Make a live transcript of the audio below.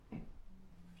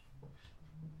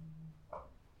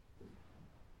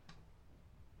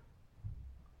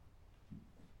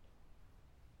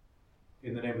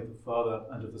In the name of the Father,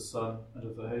 and of the Son, and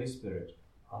of the Holy Spirit.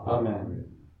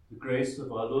 Amen. The grace of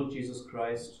our Lord Jesus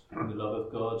Christ, and the love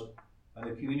of God,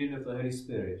 and the communion of the Holy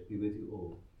Spirit be with you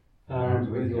all. And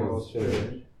with your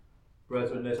spirit.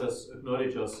 Brethren, let us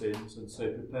acknowledge our sins, and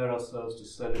so prepare ourselves to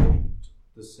celebrate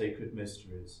the sacred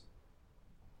mysteries.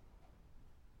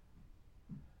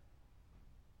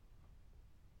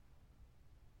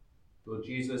 Lord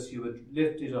Jesus, you were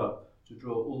lifted up to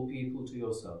draw all people to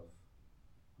yourself.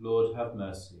 Lord, have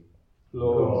mercy.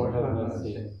 Lord, have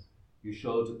mercy. You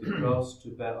shouldered the cross to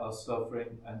bear our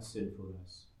suffering and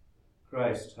sinfulness.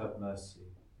 Christ, have mercy.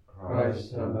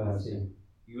 Christ, have mercy.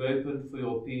 You opened for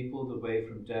your people the way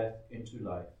from death into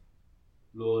life.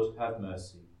 Lord, have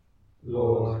mercy.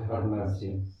 Lord, have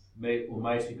mercy. May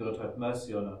Almighty God have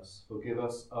mercy on us, forgive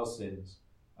us our sins,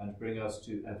 and bring us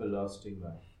to everlasting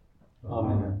life.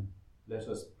 Amen. Let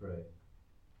us pray.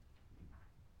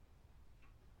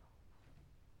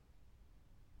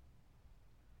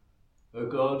 O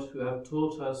God, who have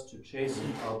taught us to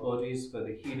chasten our bodies for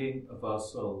the healing of our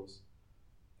souls,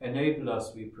 enable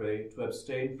us, we pray, to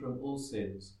abstain from all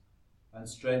sins and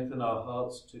strengthen our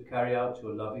hearts to carry out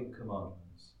your loving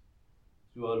commandments.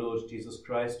 Through our Lord Jesus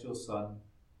Christ, your Son,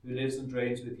 who lives and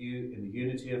reigns with you in the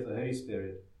unity of the Holy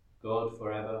Spirit, God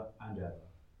forever and ever.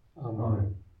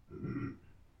 Amen.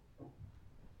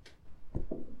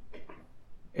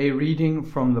 A reading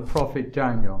from the prophet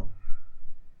Daniel.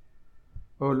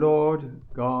 O Lord,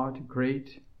 God,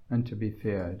 great and to be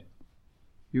feared,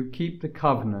 you keep the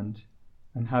covenant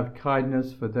and have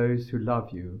kindness for those who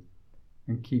love you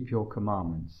and keep your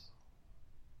commandments.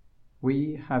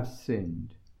 We have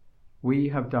sinned. We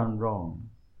have done wrong.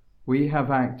 We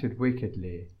have acted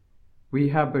wickedly. We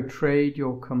have betrayed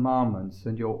your commandments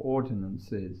and your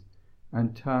ordinances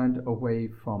and turned away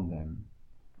from them.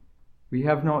 We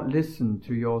have not listened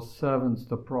to your servants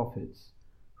the prophets,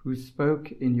 who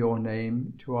spoke in your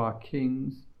name to our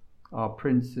kings, our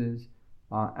princes,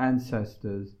 our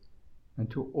ancestors,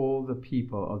 and to all the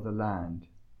people of the land.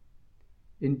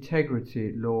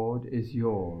 Integrity, Lord, is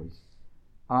yours.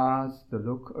 Ours the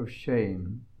look of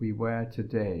shame we wear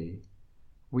today.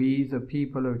 We, the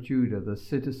people of Judah, the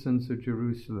citizens of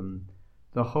Jerusalem,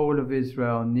 the whole of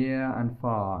Israel, near and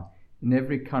far, in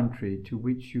every country to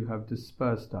which you have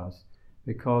dispersed us,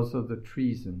 because of the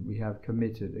treason we have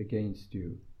committed against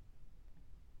you.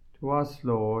 To us,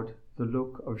 Lord, the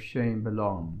look of shame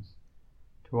belongs,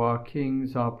 to our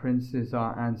kings, our princes,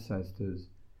 our ancestors,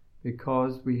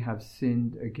 because we have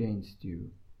sinned against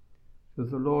you. To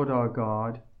the Lord our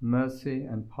God, mercy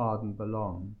and pardon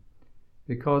belong,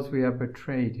 because we have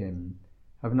betrayed him,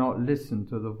 have not listened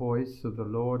to the voice of the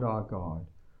Lord our God,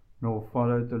 nor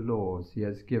followed the laws he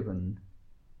has given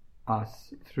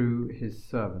us through his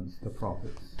servants the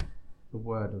prophets. The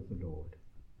word of the Lord.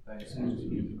 Thanks be to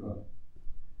you, God.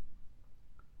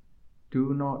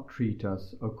 Do not treat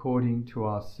us according to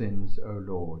our sins, O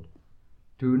Lord.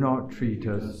 Do not treat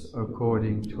us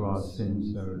according to our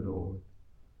sins, O Lord.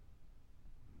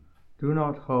 Do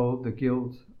not hold the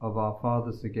guilt of our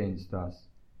fathers against us.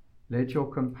 Let your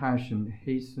compassion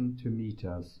hasten to meet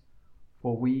us,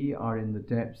 for we are in the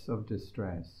depths of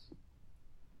distress.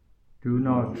 Do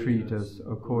not treat us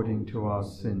according to our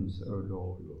sins, O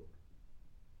Lord.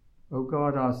 O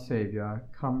God, our Saviour,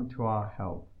 come to our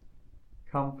help.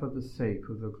 Come for the sake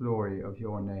of the glory of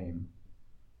your name.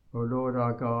 O Lord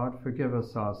our God, forgive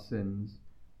us our sins.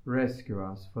 Rescue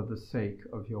us for the sake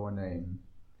of your name.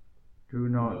 Do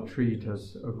not treat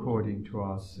us according to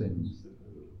our sins.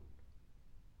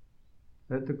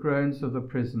 Let the groans of the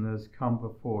prisoners come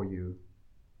before you.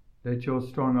 Let your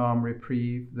strong arm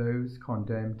reprieve those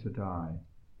condemned to die.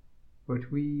 But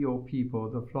we, your people,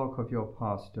 the flock of your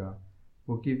pastor,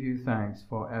 will give you thanks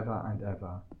for ever and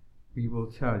ever. We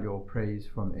will tell your praise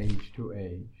from age to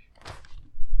age.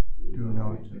 Do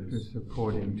not treat us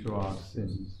according to our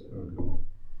sins, O Lord.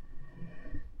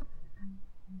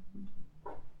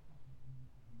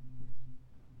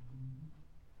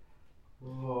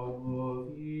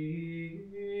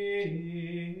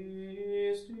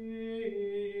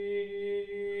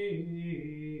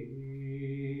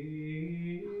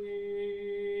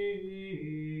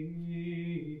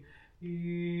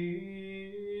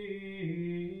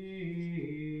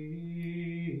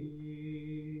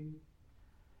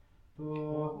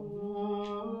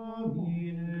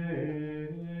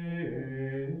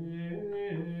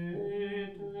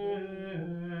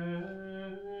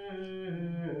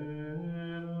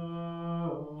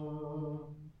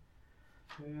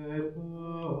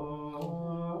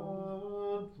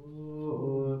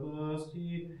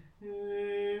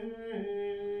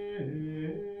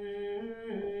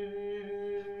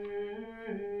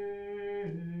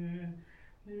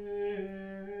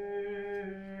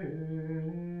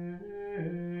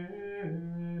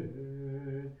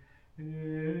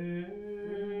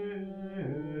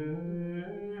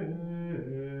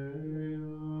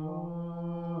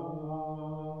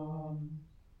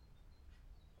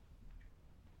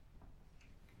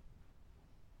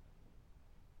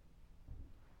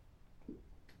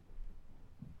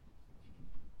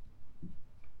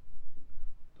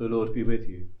 The Lord be with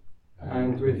you.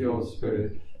 And with your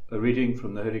spirit. A reading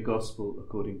from the Holy Gospel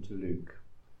according to Luke.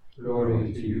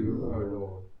 Glory to you, O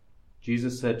Lord.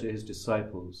 Jesus said to his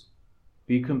disciples,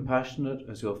 "Be compassionate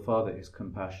as your Father is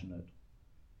compassionate.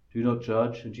 Do not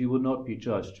judge, and you will not be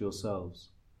judged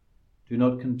yourselves. Do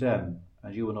not condemn,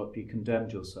 and you will not be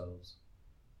condemned yourselves.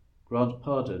 Grant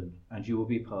pardon, and you will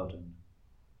be pardoned.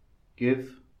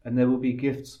 Give, and there will be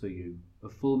gifts for you. A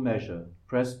full measure,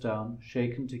 pressed down,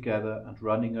 shaken together, and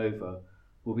running over,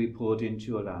 will be poured into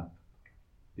your lap,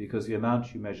 because the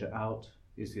amount you measure out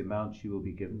is the amount you will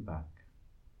be given back."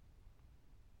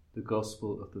 The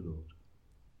Gospel of the Lord.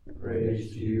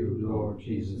 Praise to you, Lord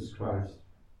Jesus Christ.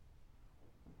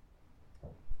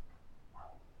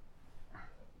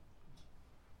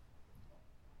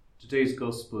 Today's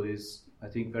Gospel is, I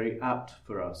think, very apt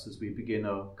for us as we begin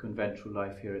our conventual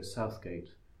life here at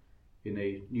Southgate, in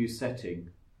a new setting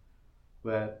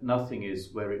where nothing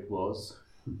is where it was.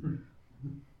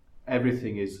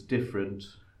 Everything is different,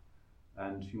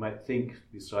 and you might think,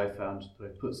 at least I found,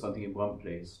 that I put something in one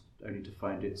place only to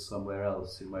find it somewhere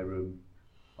else in my room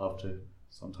after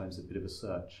sometimes a bit of a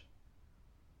search.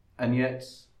 And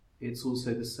yet it's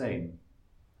also the same.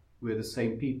 We're the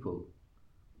same people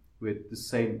with the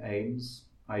same aims,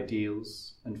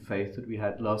 ideals and faith that we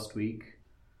had last week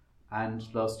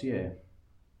and last year.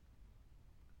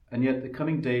 And yet the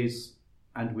coming days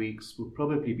and weeks will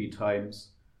probably be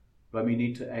times when we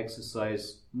need to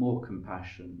exercise more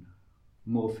compassion,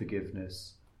 more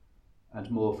forgiveness,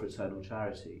 and more fraternal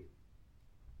charity.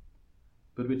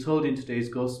 But we're told in today's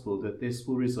Gospel that this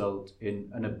will result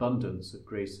in an abundance of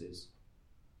graces.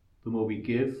 The more we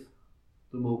give,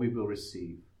 the more we will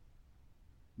receive.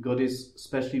 God is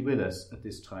especially with us at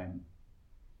this time,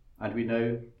 and we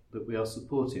know that we are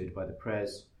supported by the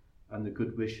prayers and the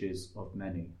good wishes of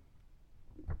many.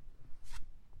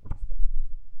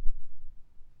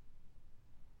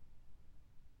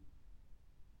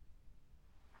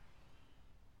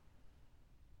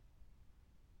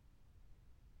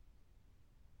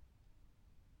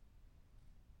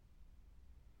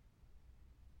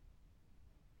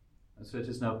 And so let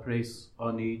us now place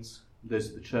our needs, those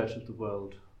of the Church of the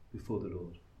world, before the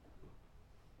Lord.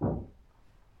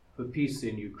 For peace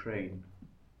in Ukraine,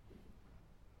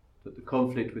 that the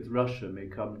conflict with Russia may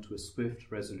come to a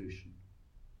swift resolution.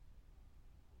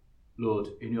 Lord,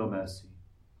 in your mercy.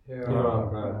 Hear our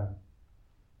prayer.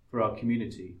 For our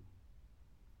community,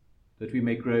 that we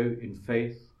may grow in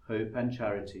faith, hope and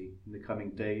charity in the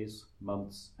coming days,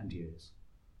 months and years.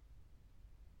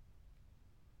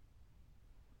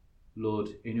 Lord,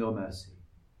 in your mercy.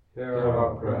 Hear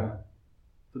our prayer.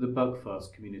 For the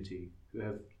Buckfast community who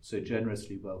have so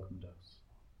generously welcomed us.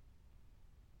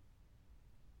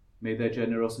 May their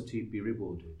generosity be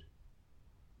rewarded.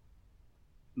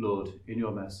 Lord, in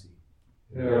your mercy.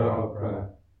 Hear our prayer.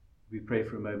 We pray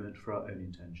for a moment for our own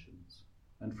intentions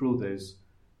and for all those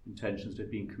intentions that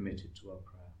have been committed to our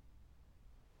prayer.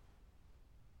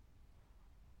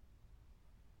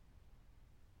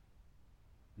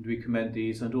 And we commend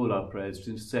these and all our prayers to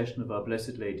the intercession of our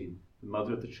Blessed Lady, the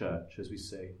Mother of the Church, as we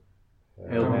say,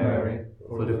 Hail Mary,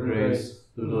 full of grace,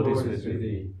 the Lord is with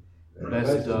thee.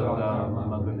 Blessed art thou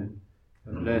among women,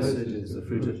 and blessed is the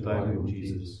fruit of thy womb,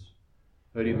 Jesus.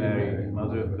 Holy Mary,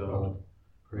 Mother of God,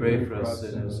 pray for us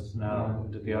sinners, now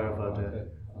and at the hour of our death.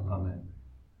 Amen.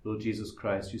 Lord Jesus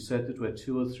Christ, you said that where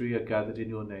 2 or 3 are gathered in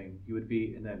your name, you would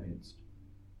be in their midst.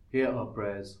 Hear our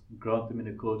prayers, and grant them in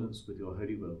accordance with your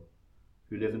holy will,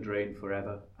 who live and reign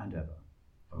forever and ever.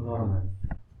 Amen.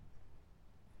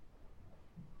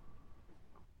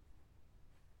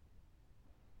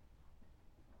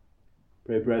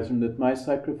 Pray, brethren, that my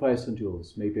sacrifice and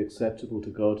yours may be acceptable to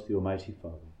God, the Almighty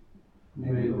Father.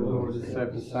 May the Lord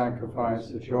accept the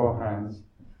sacrifice at your hands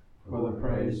for the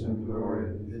praise and glory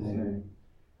of his name,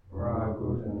 for our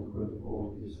good and the good of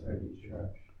all his holy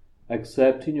church.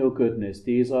 Accept in your goodness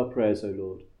these our prayers, O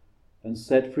Lord, and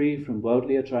set free from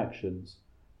worldly attractions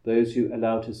those you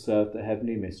allow to serve the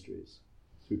heavenly mysteries,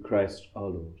 through Christ our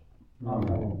Lord.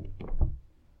 Amen.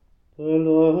 The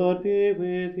Lord be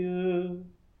with you.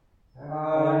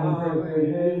 And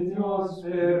with your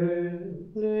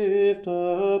spirit, Lift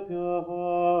up your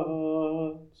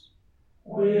hearts.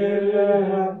 we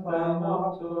lift them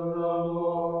up to the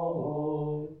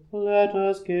Lord. Let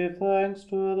us give thanks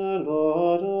to the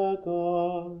Lord our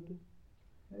God.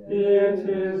 It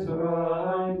is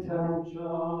right and just.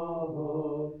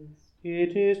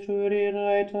 It is truly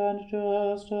right and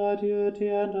just, our duty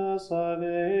and our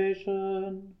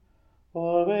salvation,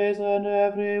 always and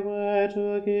everywhere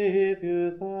to give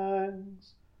you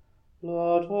thanks,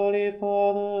 Lord, Holy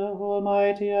Father,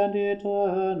 Almighty and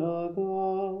Eternal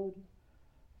God,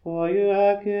 For you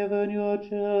have given your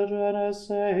children a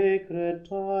sacred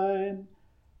time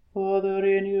for the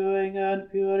renewing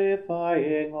and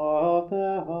purifying of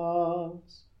their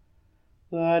hearts,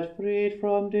 that freed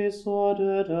from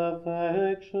disordered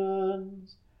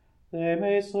affections, they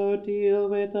may so deal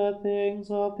with the things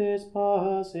of this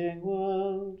passing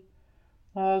world,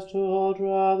 as to hold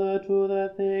rather to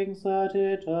the things that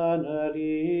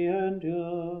eternally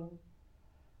endure.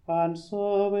 And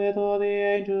so with all the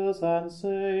angels and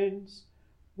saints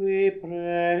we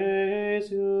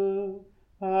praise you,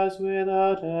 as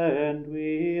without end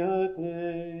we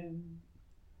acclaim.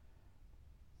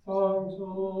 Sanctus,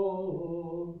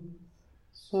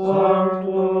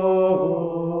 Sanctus,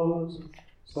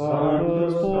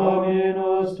 Sanctus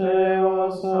Dominus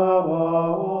Deus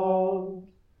Sabaoth,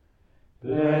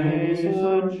 plenis in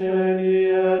celi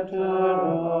et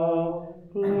terra,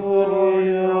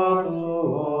 gloria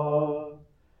tua,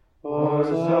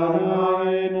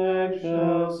 Hosanna in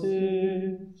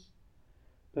excelsis,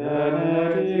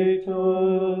 benedictus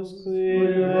qui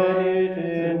venit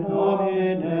in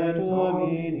nomine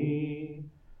Domini,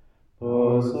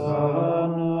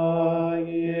 Hosanna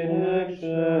in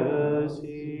excelsis.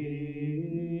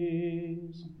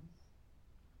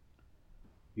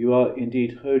 You are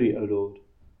indeed holy, O Lord,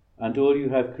 and all you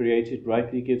have created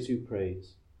rightly gives you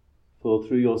praise. For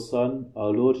through your Son,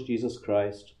 our Lord Jesus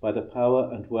Christ, by the power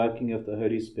and working of the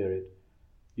Holy Spirit,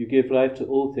 you give life to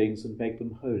all things and make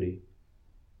them holy.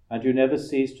 And you never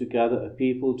cease to gather a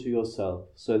people to yourself,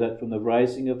 so that from the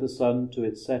rising of the sun to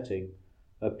its setting,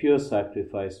 a pure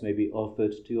sacrifice may be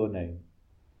offered to your name.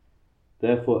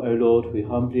 Therefore, O Lord, we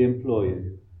humbly implore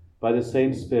you, by the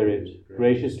same Spirit,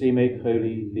 graciously make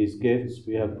holy these gifts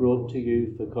we have brought to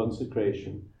you for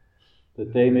consecration,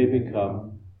 that they may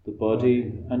become the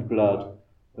body and blood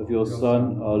of your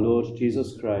Son, our Lord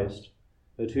Jesus Christ,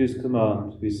 at whose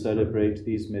command we celebrate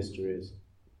these mysteries.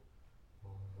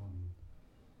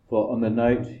 For on the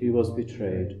night he was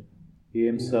betrayed, he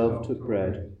himself took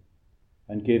bread,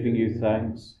 and giving you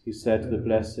thanks, he said the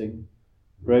blessing,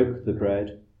 broke the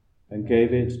bread, and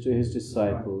gave it to his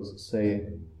disciples,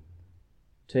 saying,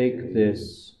 "Take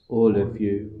this, all of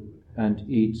you, and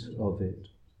eat of it.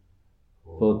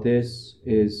 For this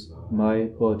is my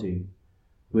body,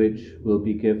 which will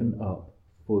be given up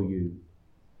for you."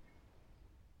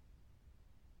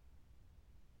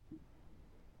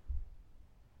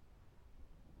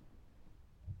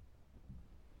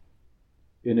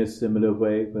 In a similar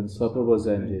way, when supper was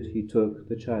ended, he took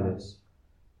the chalice,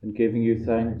 and giving you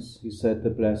thanks, he said the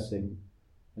blessing,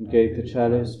 and gave the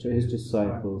chalice to his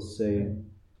disciples, saying,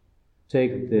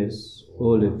 "Take this,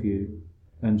 all of you,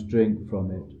 and drink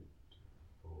from it.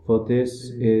 For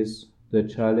this is the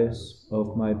chalice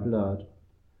of my blood,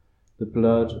 the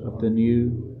blood of the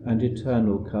new and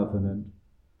eternal covenant,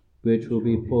 which will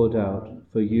be poured out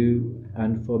for you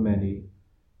and for many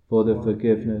for the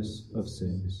forgiveness of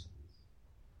sins.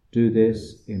 Do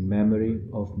this in memory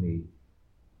of me."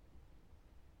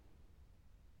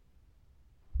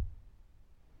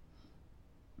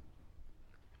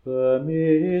 The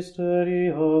mystery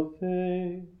of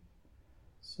faith.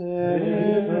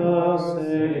 Save us,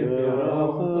 Saviour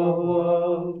of the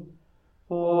world,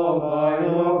 for by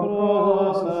your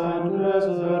cross and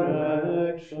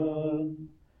resurrection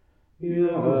you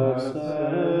have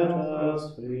set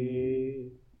us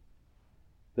free.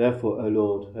 Therefore, O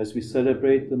Lord, as we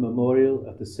celebrate the memorial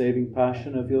of the saving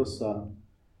passion of your Son,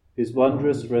 his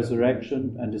wondrous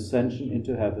resurrection and ascension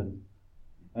into heaven,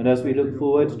 and as we look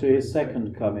forward to his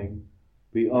second coming,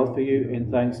 we offer you in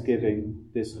thanksgiving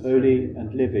this holy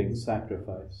and living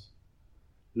sacrifice.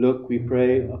 Look, we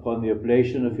pray, upon the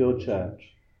oblation of your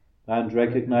church, and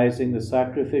recognizing the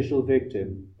sacrificial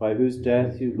victim by whose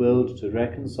death you willed to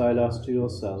reconcile us to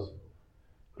yourself,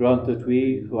 grant that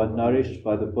we, who are nourished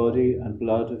by the body and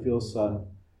blood of your Son,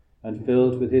 and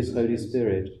filled with his Holy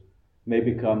Spirit, may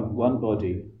become one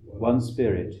body, one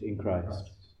spirit in Christ.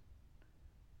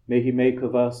 May he make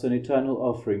of us an eternal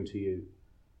offering to you,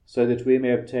 so that we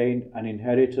may obtain an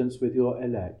inheritance with your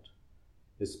elect,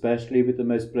 especially with the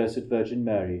most blessed Virgin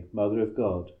Mary, Mother of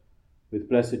God, with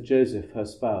blessed Joseph, her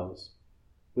spouse,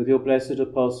 with your blessed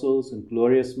apostles and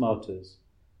glorious martyrs,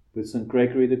 with St.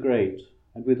 Gregory the Great,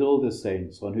 and with all the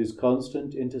saints on whose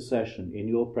constant intercession in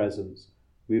your presence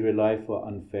we rely for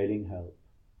unfailing help.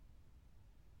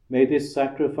 May this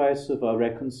sacrifice of our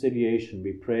reconciliation,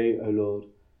 we pray, O Lord,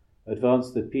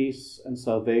 advance the peace and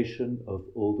salvation of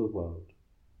all the world.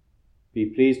 Be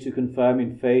pleased to confirm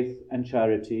in faith and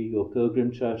charity your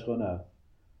pilgrim church on earth,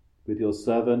 with your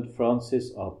servant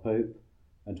Francis our Pope,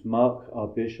 and Mark our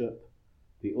Bishop,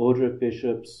 the order of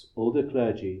bishops, all the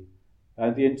clergy,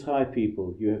 and the entire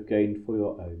people you have gained for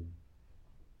your own.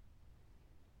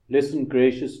 Listen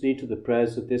graciously to the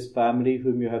prayers of this family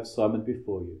whom you have summoned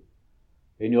before you.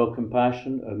 In your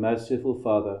compassion, O merciful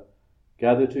Father,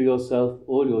 gather to yourself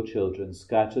all your children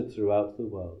scattered throughout the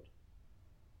world.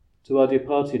 To our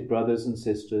departed brothers and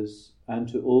sisters, and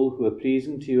to all who are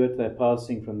pleasing to you at their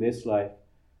passing from this life,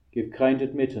 give kind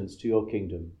admittance to your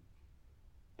kingdom.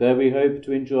 There we hope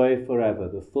to enjoy forever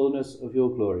the fullness of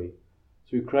your glory,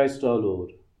 through Christ our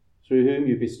Lord, through whom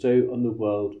you bestow on the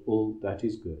world all that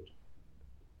is good.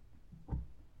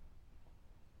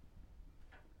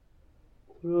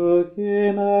 Through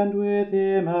him and with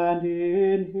him and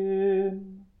in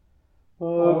him,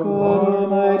 O God,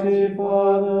 Almighty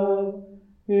Father,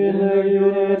 in the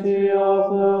unity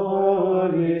of the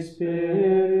Holy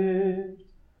Spirit,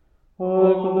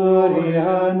 all glory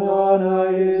and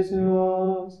honor is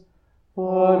yours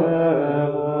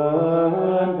forever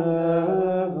and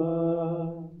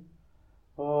ever.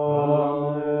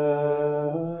 Amen.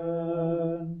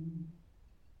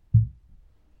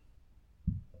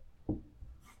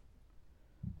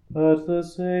 At the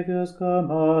Saviour's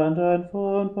command and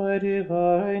formed by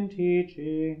divine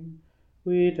teaching,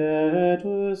 we dare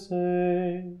to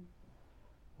say,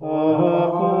 Our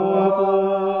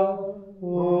Father,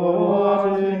 who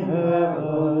art in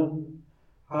heaven,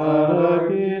 hallowed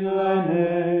be thy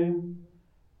name.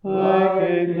 Thy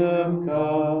kingdom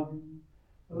come,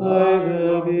 thy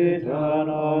will be done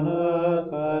on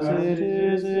earth as it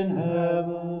is in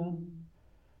heaven.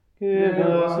 Give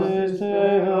us this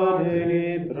day our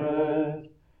daily bread,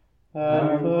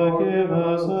 and forgive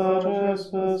us our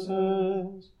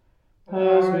trespasses,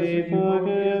 as we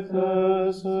forgive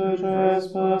those who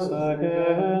trespass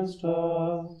against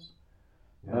us.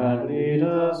 And lead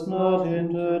us not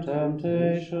into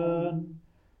temptation,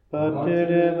 but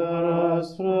deliver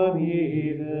us from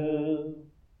evil.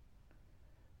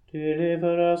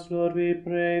 Deliver us, Lord, we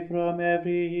pray, from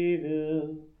every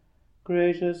evil.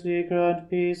 Graciously grant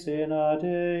peace in our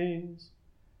days,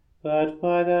 that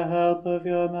by the help of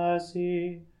your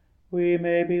mercy we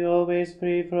may be always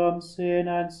free from sin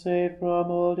and safe from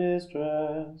all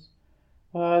distress,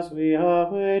 as we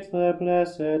await the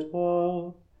blessed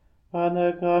hope and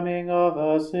the coming of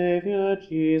our Saviour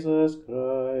Jesus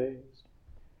Christ.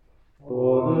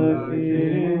 For the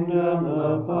kingdom,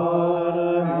 the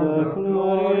power, and the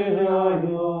glory are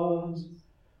yours,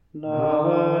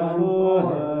 now and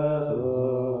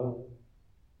forever.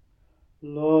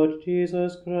 Lord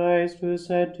Jesus Christ, who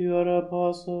said to your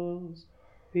apostles,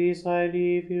 Peace I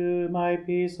leave you, my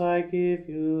peace I give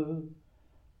you,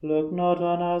 look not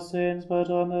on our sins, but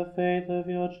on the faith of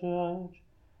your church,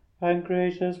 and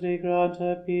graciously grant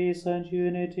her peace and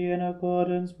unity in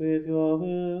accordance with your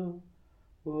will,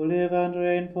 who live and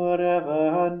reign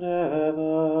forever and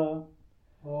ever.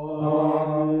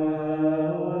 Amen.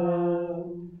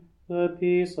 The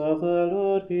peace of the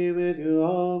Lord be with you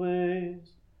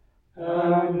always.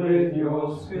 And with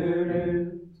your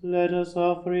spirit. Let us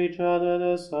offer each other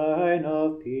the sign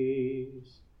of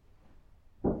peace.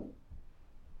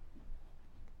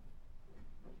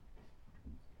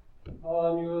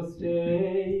 Agnus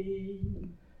Dei,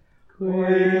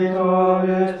 qui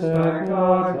tollis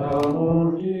peccata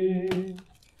mundi,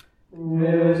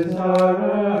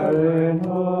 miserere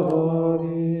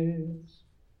nobis.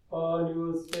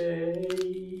 Agnus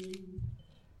Dei,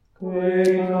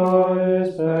 qui tollis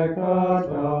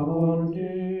peccata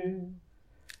mundi,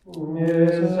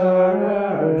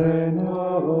 miserere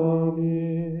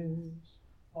nobis.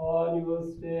 Agnus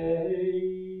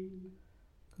Dei,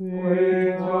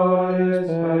 qui tollis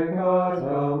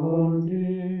peccata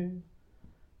mundi,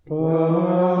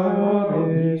 dona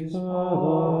nobis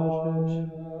pacem.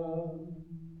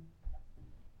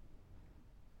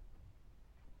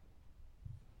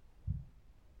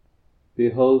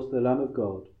 Behold the Lamb of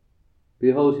God.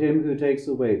 Behold him who takes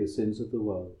away the sins of the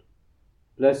world.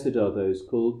 Blessed are those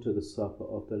called to the supper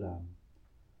of the Lamb.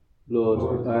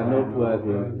 Lord, I am not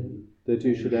worthy that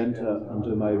you should enter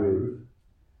under my roof,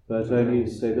 but only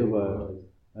say the word,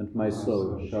 and my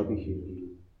soul shall be healed.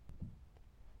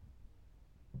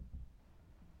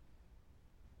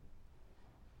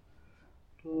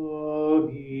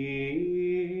 Domine,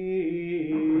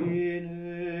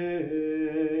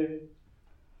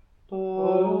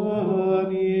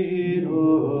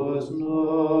 Dominus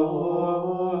noster,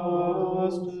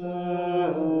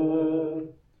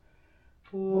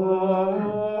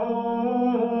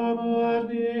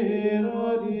 Amadira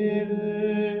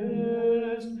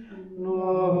dives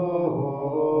nobis.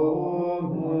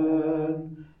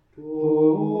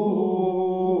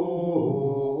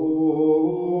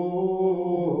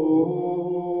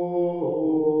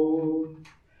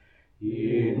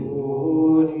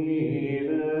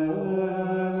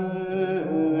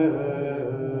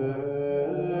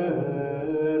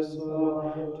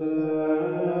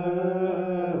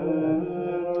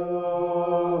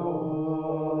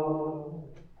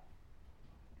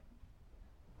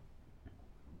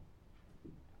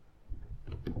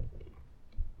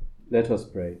 Let us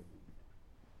pray.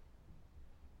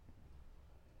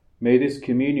 May this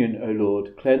communion, O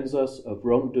Lord, cleanse us of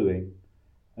wrongdoing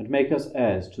and make us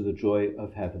heirs to the joy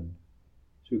of heaven.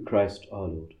 Through Christ our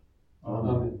Lord.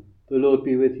 Amen. The Lord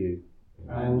be with you.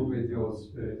 And with your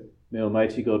spirit. May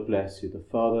Almighty God bless you, the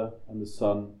Father, and the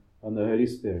Son, and the Holy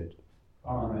Spirit.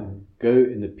 Amen. Go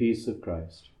in the peace of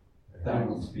Christ.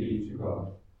 Thanks be to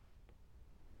God.